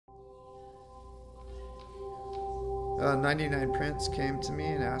99 Prints came to me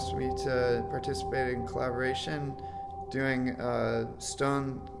and asked me to participate in collaboration doing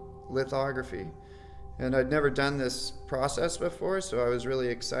stone lithography. And I'd never done this process before, so I was really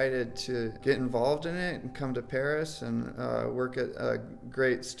excited to get involved in it and come to Paris and work at a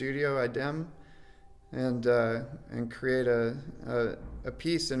great studio, IDEM, and create a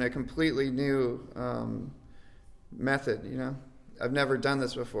piece in a completely new method, you know. I've never done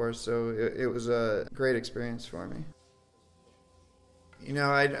this before, so it was a great experience for me. You know,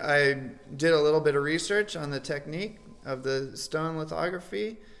 I did a little bit of research on the technique of the stone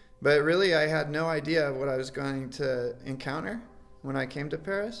lithography, but really I had no idea what I was going to encounter when I came to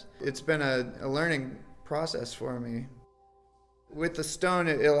Paris. It's been a learning process for me. With the stone,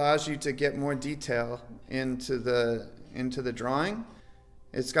 it allows you to get more detail into the drawing.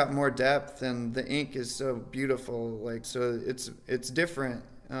 It's got more depth, and the ink is so beautiful. So it's different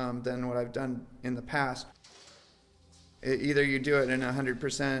than what I've done in the past. Either you do it in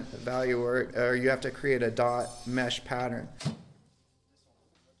 100% value, or you have to create a dot mesh pattern.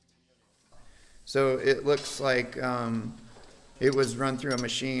 So it looks like it was run through a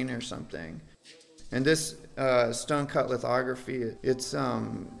machine or something. And this stone cut lithography, it's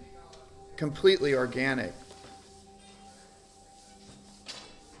completely organic.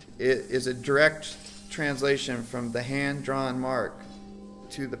 It is a direct translation from the hand-drawn mark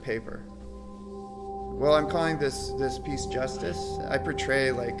to the paper. Well, I'm calling this piece Justice. I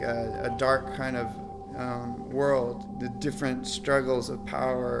portray like a dark kind of world, the different struggles of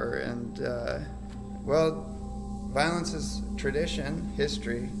power, and well, violence is tradition,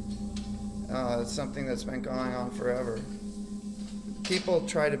 history. It's something that's been going on forever. People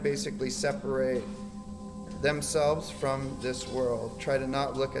try to basically separate themselves from this world, try to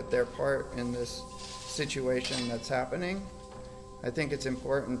not look at their part in this situation that's happening. I think it's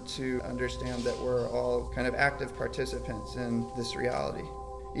important to understand that we're all kind of active participants in this reality.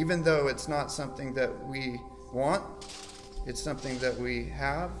 Even though it's not something that we want, it's something that we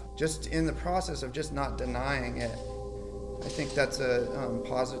have. Just in the process of just not denying it, I think that's a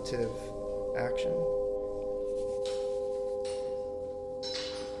positive action.